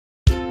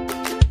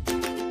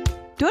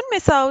Don't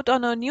miss out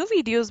on our new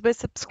videos by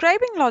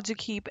subscribing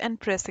LogicHeap and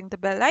pressing the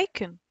bell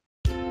icon.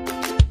 Hello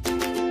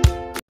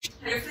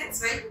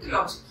friends, welcome to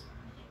LogicHeap.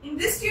 In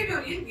this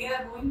tutorial, we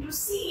are going to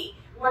see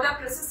what are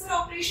processor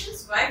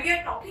operations, why we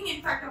are talking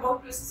in fact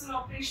about processor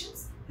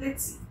operations.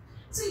 Let's see.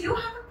 So you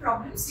have a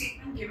problem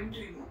statement given to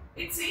you.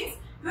 It says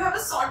you have a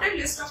sorted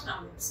list of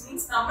numbers.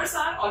 Means numbers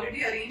are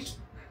already arranged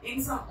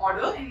in some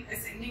order, in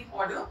ascending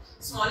order.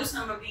 Smallest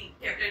number being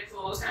kept at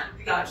first and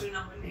the larger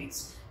number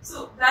next.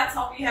 So that's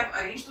how we have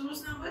arranged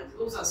those numbers.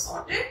 Those are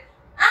sorted.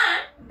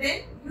 And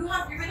then you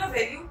have given a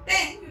value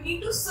 10. You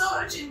need to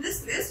search in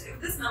this list if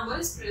this number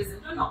is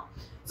present or not.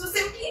 So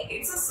simply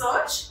it's a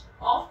search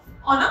on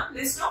a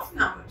list of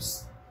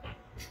numbers.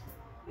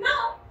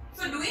 Now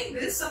for doing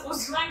this,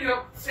 suppose you and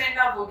your friend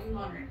are working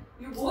on it.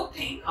 You both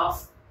think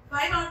of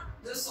why not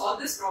just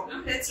solve this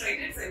problem. Let's write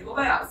it algo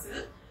by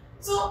ourselves.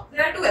 So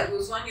there are two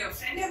algos. One your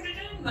friend have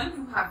written and one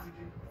you have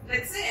written.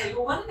 Let's say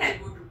algo 1 and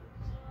algo 2.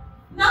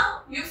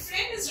 Now your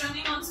friend is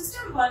running on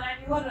system 1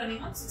 and you are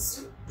running on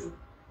system 2.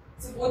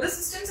 So both the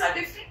systems are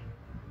different.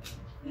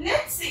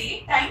 Let's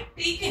say time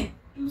taken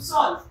to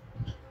solve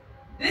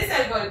this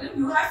algorithm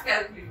you have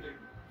calculated.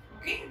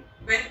 Okay,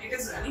 when it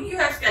is running you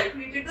have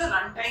calculated the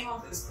runtime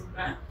of this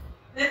program.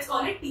 Let's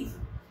call it T1.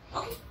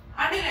 Okay,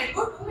 and in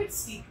algo 2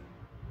 it's T2.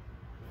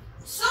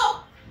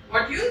 So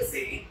what you will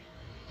say,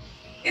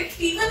 if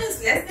T1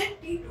 is less than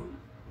T2,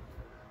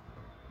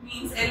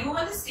 means algo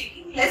 1 is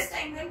taking less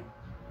time than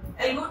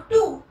algo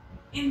 2.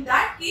 In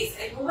that case,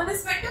 algo 1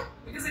 is better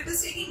because it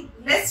is taking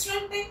less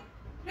runtime,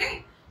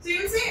 right? So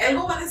you will say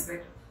algo 1 is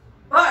better.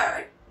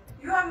 But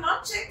you have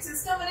not checked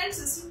system 1 and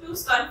system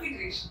 2's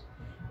configuration.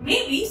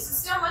 Maybe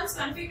system 1's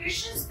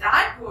configuration is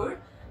that good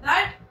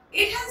that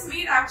it has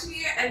made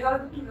actually an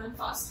algorithm to run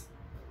fast.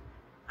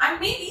 And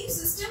maybe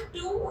system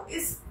 2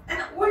 is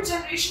an old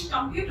generation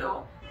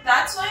computer.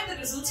 That's why the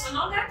results were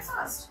not that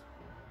fast.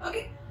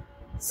 Okay.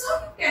 So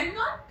you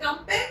cannot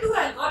compare two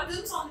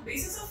algorithms on the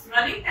basis of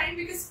running time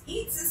because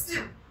each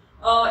system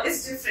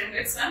is different.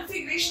 Its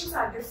configurations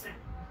are different.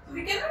 So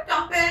we cannot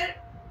compare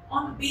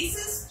on the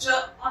basis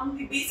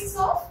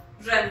of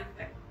running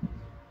time.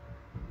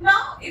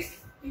 Now,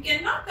 if we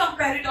cannot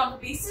compare it on the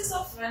basis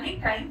of running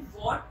time,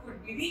 what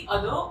could be the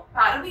other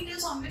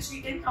parameters on which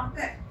we can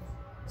compare?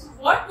 So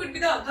what could be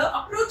the other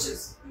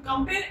approaches to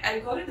compare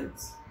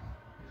algorithms?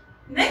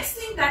 Next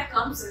thing that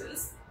comes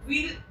is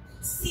we'll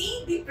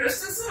see the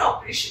processor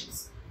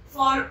operations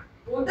for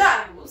both the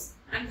algos,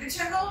 and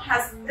whichever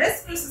has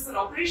less processor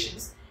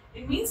operations,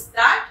 it means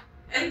that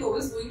algo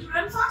is going to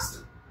run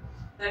faster.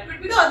 That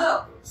would be the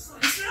other approach. So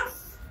instead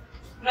of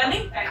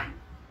running time,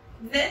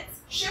 let's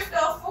shift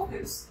our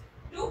focus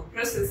to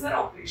processor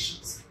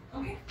operations.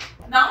 Okay.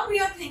 Now we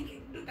are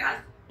thinking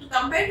to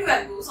compare two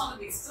algos on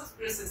the basis of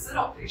processor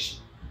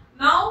operation.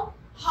 Now,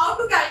 how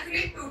to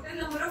calculate total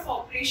number of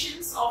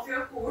operations of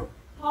your code?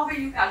 How will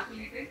you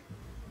calculate it?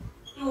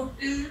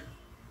 Total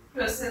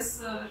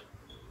processor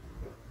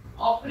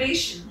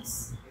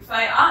operations. If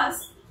I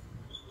ask,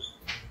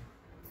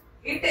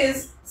 it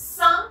is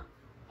sum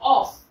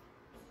of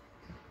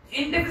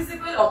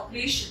indivisible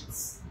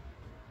operations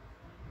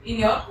in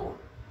your code.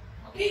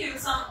 Okay, you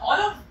sum all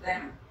of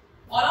them,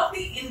 all of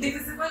the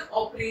indivisible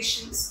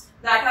operations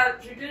that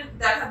are written,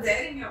 that are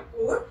there in your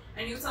code,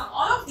 and you sum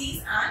all of these,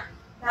 and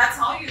that's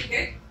how you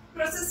get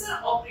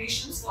processor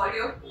operations for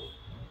your code.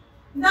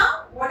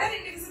 Now, what are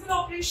indivisible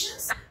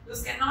operations?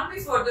 Those cannot be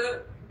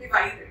further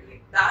divided.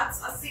 Like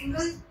that's a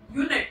single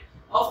unit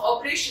of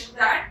operation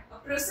that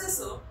a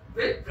processor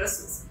will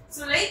process.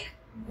 So, like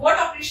what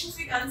operations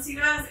we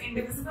consider as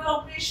indivisible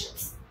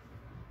operations?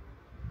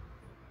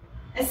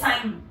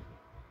 Assignment.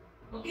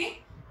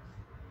 Okay.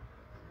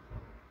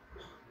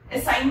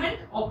 Assignment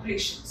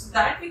operations. So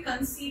that we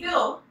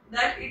consider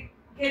that it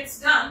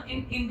gets done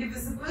in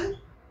indivisible.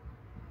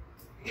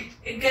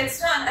 It gets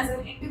done as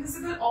an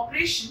indivisible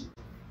operation.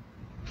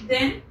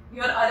 Then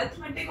your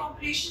arithmetic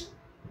operation,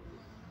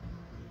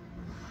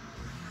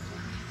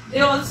 they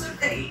also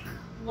take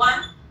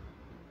one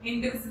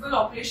indivisible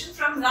operation.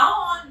 From now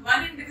on,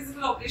 one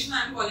indivisible operation,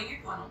 I am calling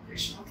it one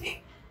operation.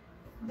 Okay.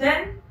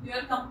 Then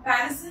your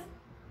comparison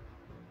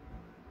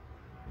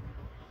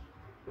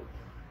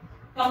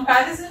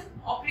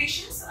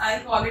operations, I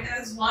will call it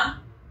as one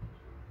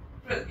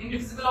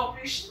indivisible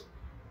operation.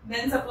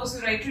 Then suppose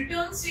you write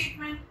return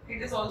statement,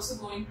 it is also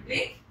going to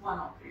take one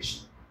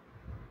operation.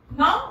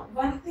 Now,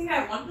 one thing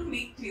I want to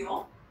make clear,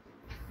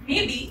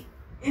 maybe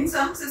in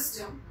some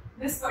system,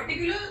 this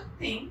particular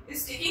thing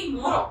is taking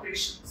more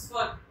operations.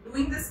 For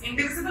doing this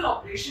indivisible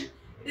operation,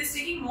 it is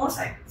taking more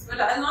cycles.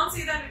 But I will not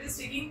say that it is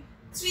taking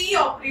 3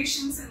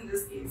 operations in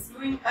this case.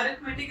 Doing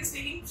arithmetic is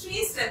taking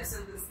 3 steps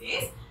in this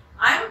case.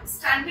 I am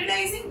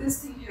standardizing this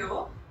thing here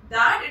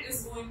that it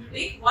is going to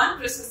take one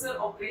processor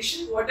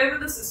operation, whatever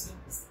the system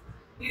is.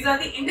 These are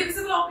the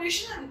indivisible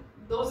operation and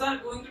those are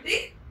going to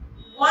take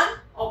one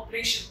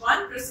operation,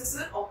 one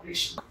processor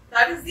operation.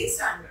 That is the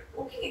standard.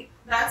 Okay,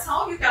 that's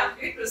how you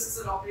calculate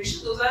processor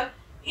operation. Those are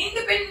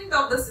independent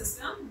of the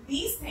system.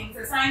 These things,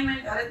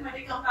 assignment,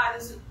 arithmetic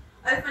comparison,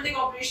 arithmetic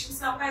operations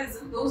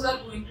comparison, those are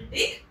going to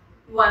take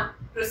one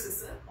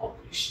processor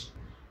operation.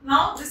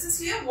 Now this is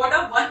here. What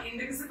are one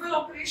indivisible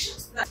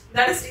operations?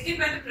 That is taken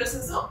by the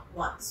processor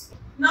once.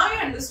 Now you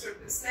understood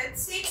this.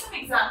 Let's take some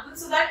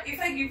examples so that if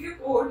I give you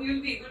code, you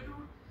will be able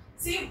to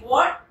see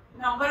what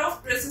number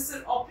of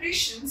processor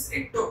operations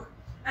it took.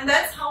 And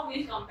that's how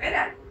we'll compare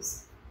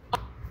values.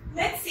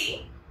 Let's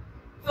see.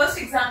 First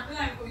example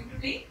I'm going to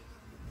take.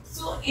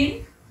 So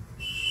in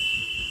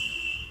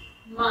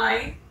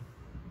my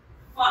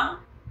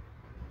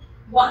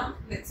fun1,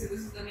 let's say this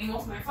is the name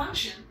of my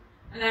function,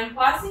 and I'm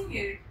passing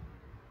it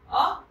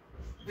a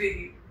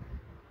variable,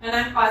 and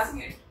I'm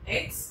passing it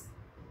x.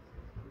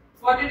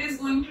 What it is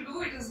going to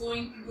do? It is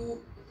going to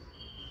do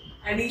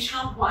addition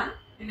of 1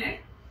 in it.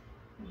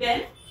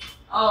 Then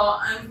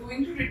I'm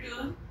going to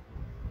return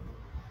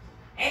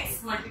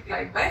x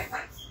multiplied by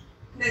 5.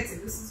 Let's say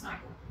this is my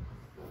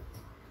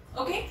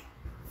code. Okay.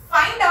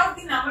 Find out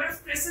the number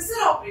of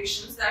processor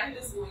operations that it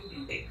is going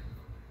to take.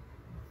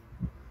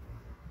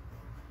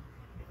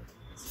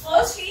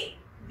 Firstly,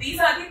 these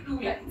are the two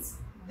lines.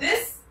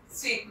 This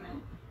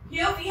statement,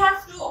 here we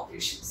have two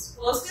operations.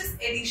 First is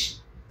addition.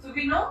 So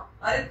we know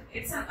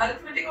it's an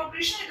arithmetic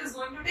operation, it is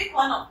going to take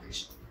one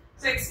operation.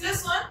 So x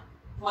plus 1,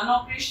 one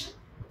operation,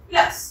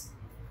 plus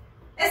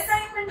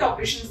assignment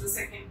operation is the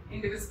second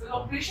indivisible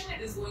operation,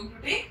 it is going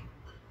to take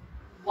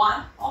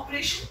one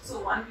operation. So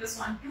 1 plus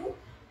 1, 2.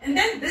 And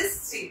then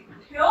this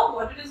statement here,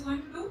 what it is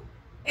going to do?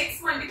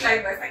 X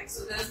multiplied by 5.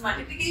 So there is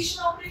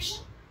multiplication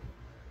operation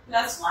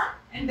plus 1,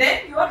 and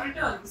then you are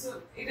returning.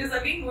 So it is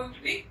again going to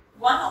take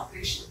one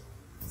operation.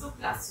 So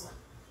plus 1.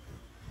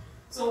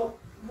 So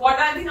what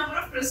are the number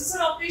of processor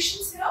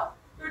operations here?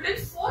 Total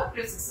 4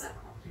 processor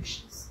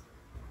operations.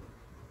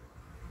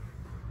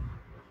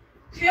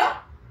 Clear?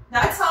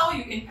 That's how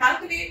you can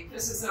calculate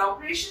processor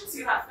operations.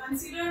 You have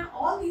considered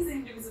all these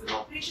indivisible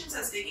operations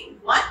as taking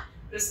one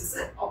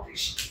processor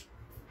operation.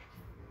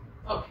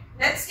 Okay,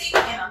 let's take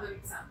another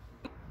example.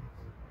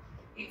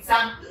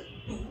 Example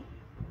 2.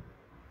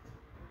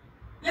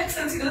 Let's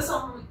consider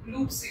some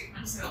loop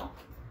statements here.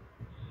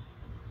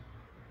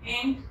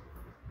 Int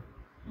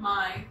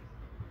my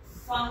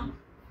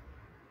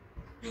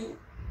fun2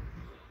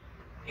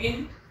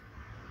 int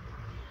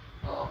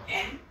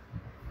n.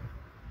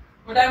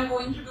 What I'm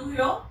going to do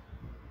here?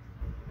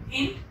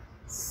 Int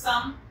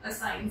sum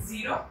assign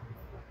 0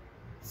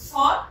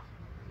 for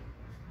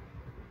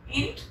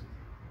int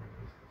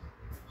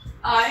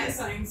I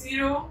assign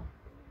 0.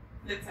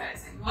 Let's say I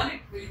assign 1.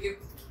 It will give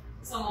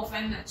sum of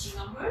n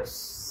natural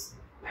numbers,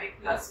 I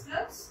plus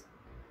plus,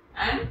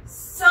 and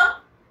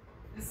sum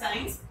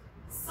assigns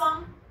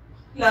sum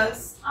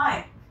plus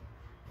I.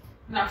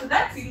 And after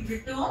that, we'll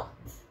return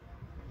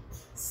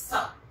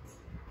sum.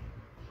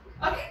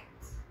 Okay.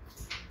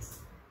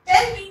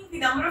 Tell me the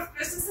number of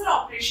processor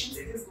operations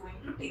it is going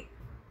to take.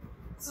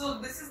 So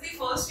this is the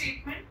first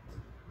statement.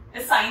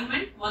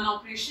 Assignment, one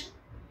operation.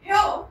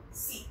 Here,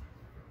 see.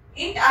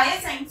 Int I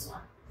assigns 1.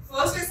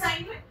 First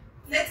assignment,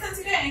 let's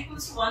consider n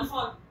equals to 1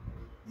 for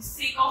the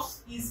sake of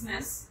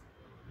easiness.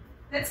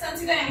 Let's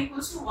consider n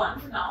equals to 1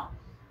 for now.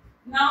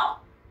 Now,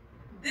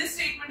 this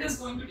statement is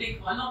going to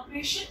take one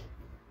operation.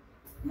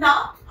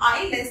 Now,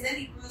 I less than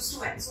equals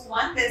to n. So,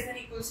 1 less than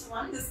equals to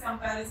 1. This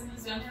comparison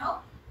is done here.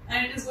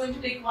 And it is going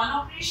to take one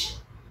operation.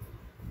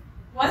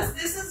 Once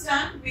this is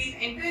done, we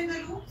enter in the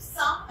loop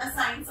sum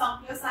assign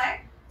sum plus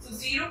I. So,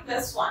 0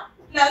 plus 1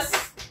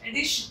 plus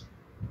addition.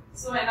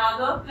 So,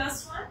 another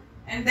plus 1.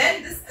 And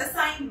then this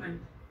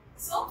assignment.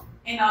 So,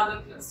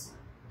 another plus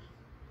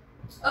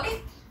 1.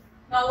 Okay.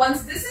 Now,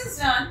 once this is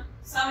done,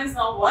 sum is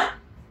now 1.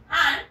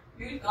 And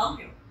you will come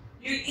here.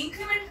 You will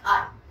increment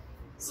I.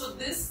 So,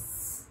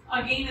 this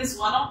again is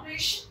one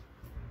operation.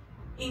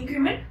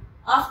 Increment.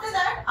 After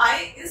that,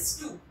 I is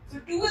 2. So,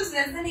 2 is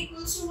less than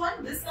equals to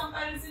 1. This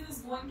comparison is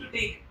going to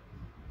take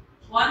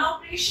one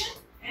operation.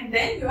 And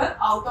then you are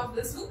out of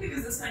this loop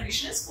because this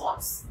condition is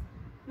false.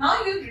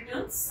 Now, you will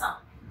return sum.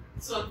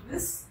 So,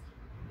 this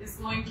is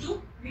going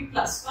to be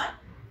plus 1.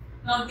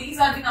 Now, these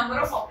are the number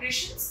of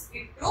operations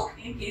it took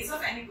in case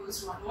of n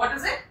equals to 1. What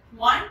is it?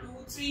 1, 2,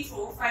 3,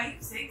 4,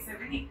 5, 6,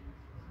 7, 8.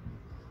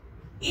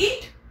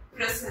 8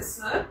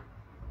 processor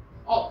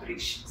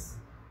operations.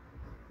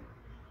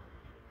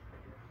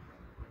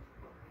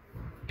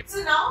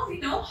 So, now we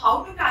know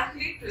how to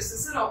calculate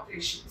processor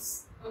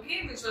operations.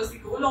 Okay, which was the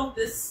goal of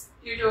this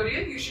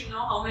tutorial. You should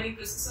know how many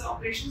processor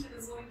operations it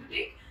is going to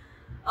take.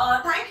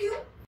 Thank you.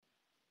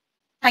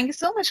 Thank you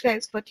so much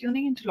guys for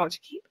tuning into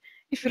LogicHeap.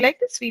 If you like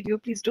this video,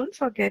 please don't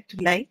forget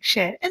to like,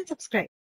 share and subscribe.